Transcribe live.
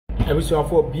ebiso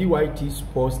for BYT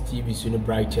Sports TV so no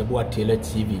bright ebo Taylor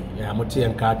TV ya mote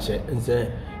en ka che nse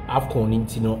Afcon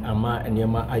intino ama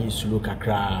enema ayisulo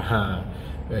kakra ha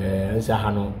nse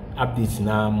ha no updates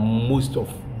na most of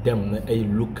them a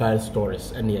local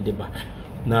stories and ye deba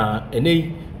na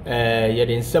ene ye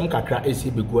de nsem kakra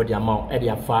esi begu de ama e de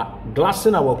afa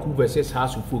glassing Awako versus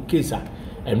Hearts case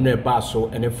enne ba so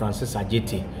ene Francis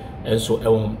Adjetey and so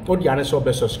odi ane so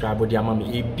be subscribe di ama me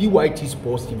e BYT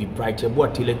Sports TV bright ebo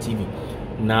Taylor TV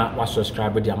na wa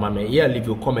subscribe di ama me here leave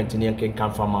your comment ni enken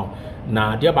kan fama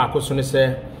na dia ba ko so ne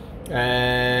se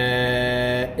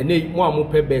ene mo amu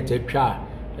pe bet atwa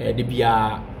de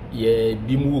bia ye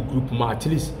bi mu group ma at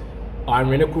least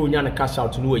anwene ko nya na cash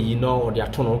out no yi no or de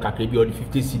atono kakra bi or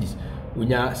 50 cedis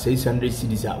unya 600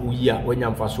 cedis a uyi a wanya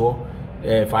mfaso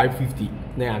 550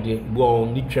 na ade bo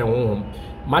ni twen honhom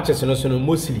matches no so no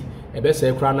mostly ebe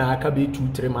say kra na aka be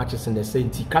 2-3 matches in the same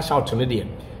cash out no there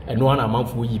and no na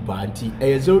manfo yi pa anti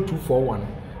 0241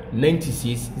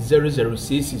 96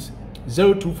 0066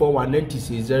 0241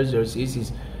 96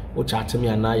 0066 o chat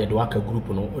me na ye do aka group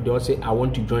no o dey say I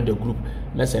want to join the group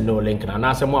message no link na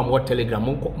na say mo am Telegram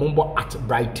mo at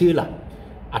Bright Taylor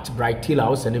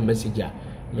o send message a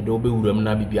me do be wuram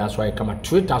na bibia so ay kama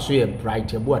Twitter so ye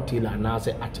Bright ebo Taylor na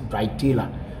say at Bright Taylor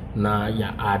na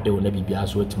ya ade na bibia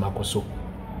so etima koso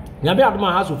nyame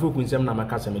adoma Hearts nsem na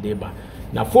maka se me dey ba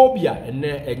na phobia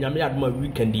ene nyame adoma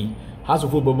weekend Hearts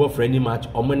bobo friendly match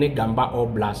omene Gamba All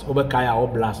Blast obekaya All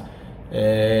Blast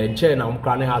nche na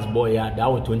mkrane Hearts boy ya da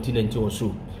 2019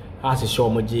 so Hearts show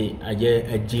moje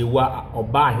ajewa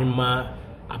oba ahima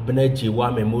abena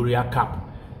ajewa Memorial Cup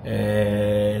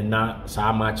na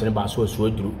sa match ne ba so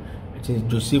duru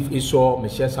Joseph Iso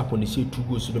Michel Saponisi 2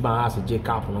 goals to the Hearts J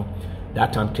Cup no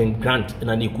that time Ken Grant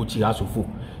na ne coach Hearts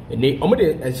ne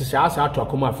omode nsisa to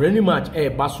akoma friendly match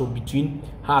baso between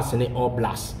Hearts and All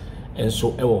Blast and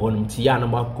so ewo honum ti ya na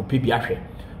makope bi ahwe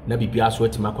na bibia so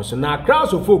atima koso na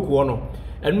crowds of folk wo no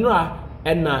enu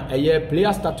na eye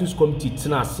player status committee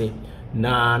tinase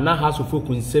na Hearts of folk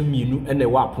nsem mienu ene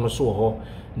wa apono so ho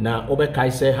na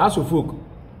obekai say Hearts of folk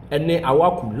ene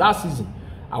Awako last season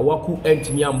Awako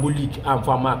entimi ambo league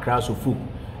amfa ma crowds of folk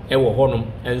ewo honum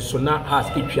enso na Hearts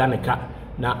etwa ne ka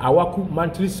na Awako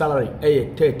monthly salary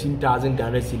 13,000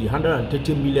 Ghana cedi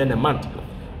 130 million a month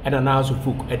and na Hearts of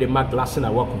folk e de ma glassing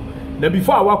Awako na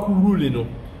before Awako rule no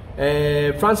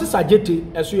Francis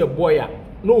Adjetey eso ye boy a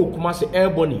no kuma se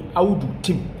airborne awudu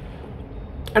team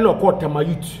and okọ Tama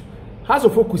youth Hearts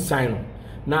of folk sign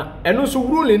na eno so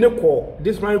rule ne ko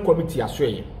disciplinary committee aso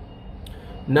ye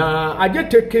na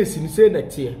Adjetey case ni say na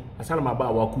tie asana ma ba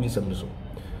Awako nsem no so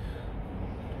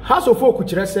Hearts of folk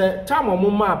kire se time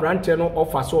omuma brante no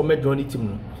offer so me join team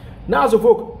no na Hearts of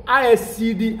folk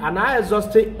ISCD and I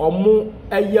exhausted omo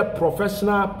eye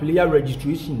professional player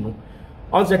registration no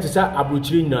on set is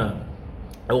abrochiri na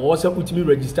also put me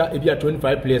register if you are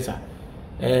 25 players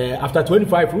after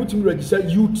 25 put me register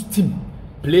youth team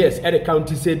players at the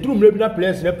county say drum regular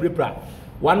players na prepare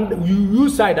one you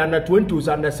side under 20s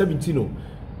under 17 no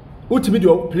put me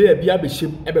the player bia be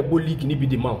shim e be league ni bi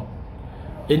di ma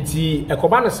enti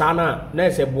ekoba na sana na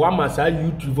ese boa ma sa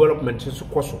youth development so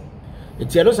koso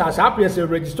enti no sa players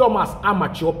register as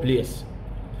amateur players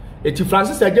enti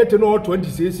Francis Adjetey no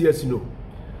 26 years no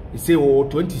he say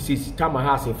 26 time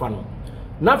Hearts in fan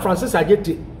now Francis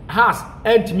Adjetey Hearts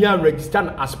entimi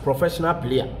register as professional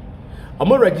player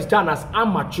omo register as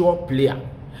amateur player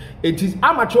it is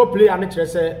amateur player na kire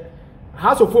say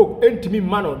Hearts of folk entimi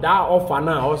man that offer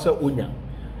na also onya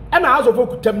and Hearts of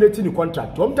folk terminating the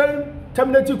contract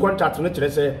terminating contract na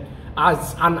kire say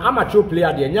as an amateur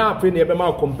player dey nya afi na ebe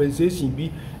ma compensation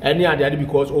bi any ade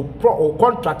because o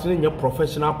contract na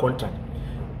professional contract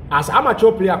as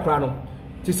amateur player kra no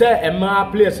ti say emma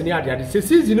players ni ade say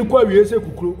season ko awie say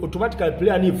kukuru automatically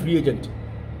player ni free agent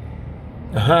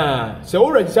say o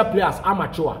register players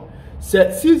amateur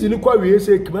say season ko awie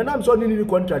say kimanam so ni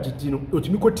contract ti no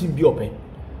otimi ko team bi open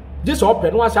this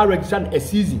open no as register a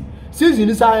season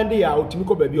ni say end ya otimi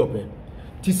ko ba bi open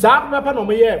ti sa papa no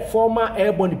me former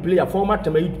airborne player former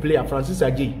Tama youth player Francis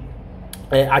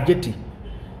Adjetey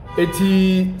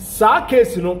eti sa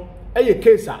case no eye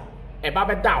case a e ba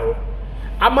be dawo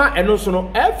ama eno so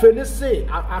no FNC say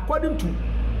according to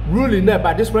ruling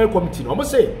by this committee no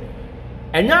say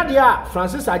enya dia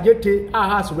Francis Adjetey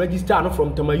has register no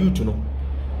from Tama youth no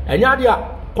enya dia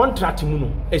contract mu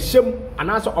no ehyem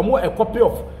anasa omo a copy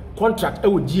of contract e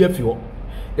wo GF ho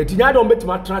etinya dia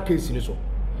ometima track case ni so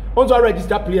onzo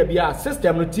register player bia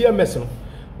system no TMS no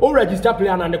o register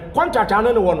player na the contract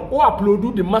anu no one o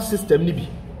upload the mass system ni bi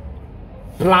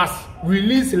plus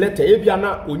release letter ebia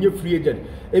na onye free agent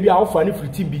ebia offer ni free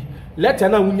team bi letter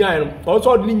na wunya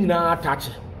also ni nyina attach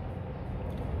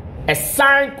a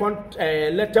signed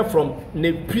letter from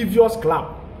the previous club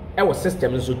our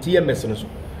system so TMS no so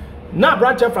na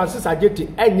branch Francis Adjetey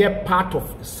enye part of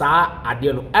sa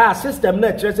ade no system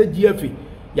na kire se GFA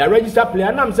ya register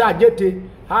player na say Adjetey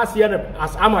has here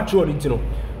as amateur no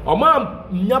Oma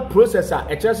nya processor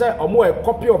kire se omo a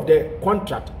copy of the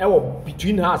contract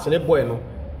between us and the boy no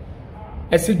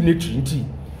a signature nti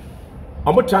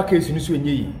omo track case ni so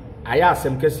enye yi aya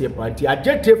asem kese party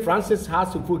Adjetey Francis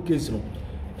has full case no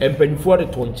empanifo de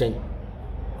tonchen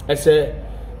ese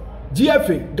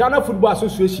GFA Ghana Football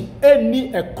Association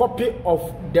any a copy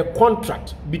of the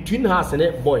contract between us and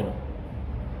the boy no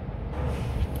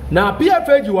na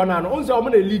PFA ji wana no onse omo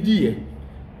na lead here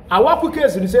Awako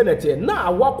case ni say that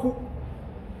na Awako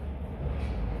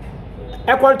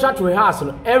a contract we has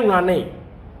no enrane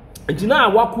nti na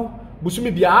Awako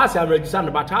busumi bia has am register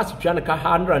no but has twa no ka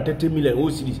 130 million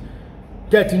cedis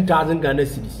 13,000 Ghana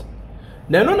cedis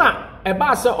na no na e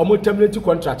ba say omo terminate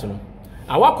contract no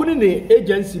Awako ni ne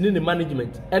agency ni ne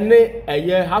management ene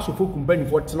eye house of company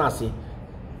for tenase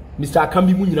Mr.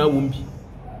 Akambi mu nyina wo mbi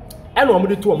ene omo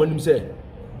de to omo nim say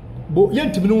bo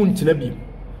yentimi no ntina bi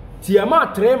Tiama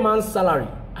 3 months salary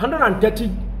 130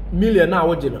 million na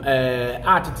wojin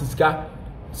artistska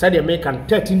said they make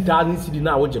 13,000 cedi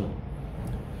na wojin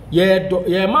ye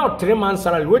amount 3 months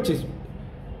salary which is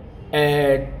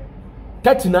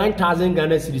 39,000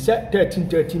 Ghana cedi say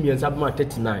 13 million sabma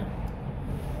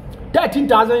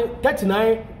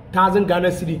 39,000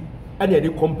 Ghana cedi and they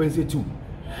compensate too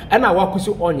and Awako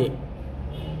so onye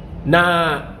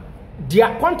na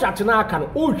their contract na kan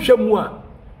o hwemu a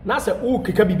na se o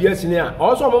keka BBS ni a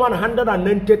also mama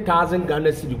 190,000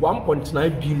 Ghana cedi 1.9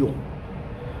 billion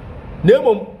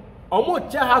nemo omo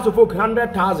che house of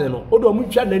 100,000 no odo omo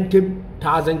twa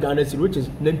 90,000 Ghana cedi which is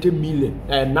 90 million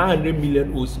 900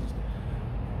 million OC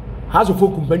house of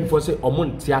company for say omo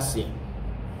ntiase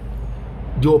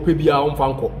de opebia on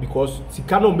fanko because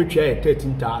sika no metwa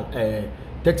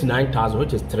 39,000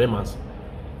 which is 3 months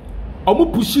omo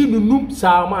pushi nunum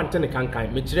sa ma antene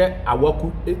kankan me kire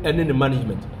Awako ene ne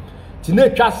management ti na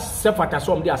twa sefata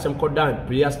so om de asem ko down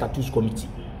player status committee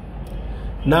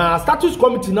na status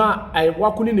committee na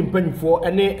Awako ni mpanifo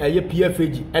ene eye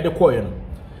PFAG ede koye no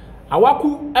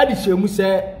Awako ade shemu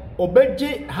se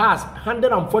obeje has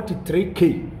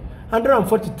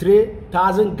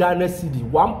 143,000 Ghana cedi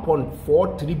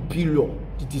 1.43 billion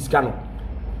titiskano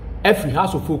every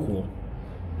house of folk.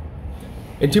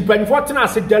 And to plan for tena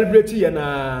se deliberate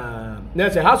na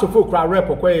say house of folk rep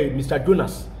Mr.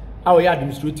 Jonas our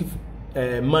administrative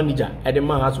manager at the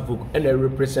man house of folk and they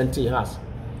representing us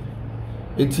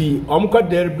eti omko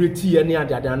deliberate ye ne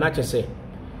ade na che say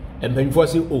and plan for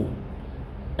say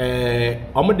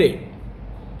omode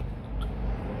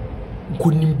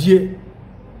kunimdie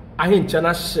ahencha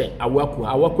na hye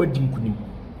Awako di nkunim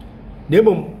na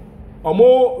emom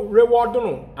omo reward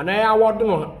no anaya award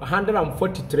no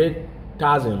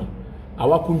 143,000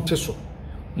 Awako nteso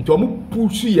nti omo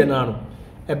push ye na no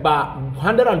eba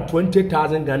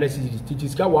 120,000 Ghana cedis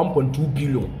titiska 1.2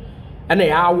 billion ana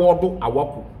ya award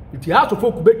Awako nti ha so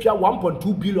folk betwa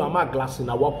 1.2 billion ama glass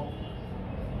na Awako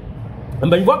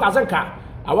mba yivo kazenka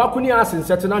Awako ni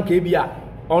asenset na nka bia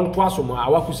on to aso mo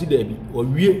Awako si da bi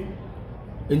owie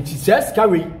nti ses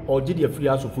carry or did the free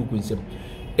house of folk nsem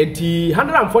nti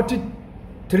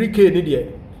 143k ni de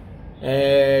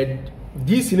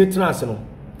this in no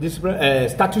this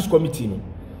status committee no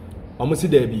omo si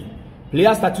there bi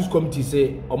player status committee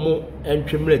say omo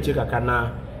entwemre chekaka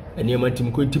na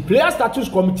eniamantim ko nti player status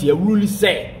committee a rule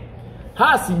say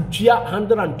has intua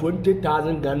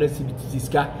 120,000 Ghana cedi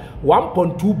tiska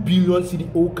 1.2 billion cedi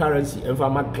old currency and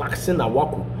from Glaxon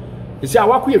Awako you see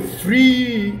Awako a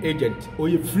free agent or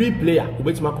a free player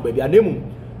obetima ko baby anemu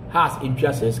has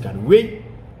intua sense can we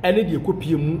any de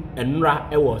kopie mu enra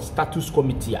e wo status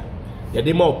committee a the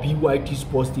name of PYT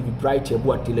Sports TV Bright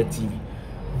Ebu Atele TV.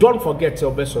 Don't forget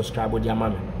to subscribe with your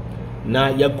mama. Na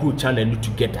ya group channel you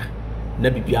together. Na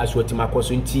bibi aso ti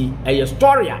makoso nti e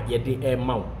story a ye de e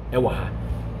ma e wa ha.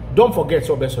 Don't forget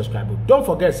to subscribe. Don't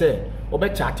forget say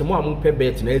obe chat mo am pe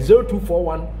bet na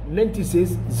 0241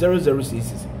 96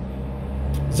 0066.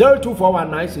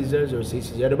 0241 96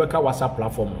 0066. Ya de beka WhatsApp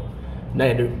platform. Na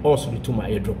ye also to my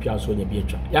airdrop ya so nya bi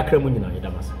atwa. Ya kra mu nyina ye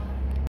damas.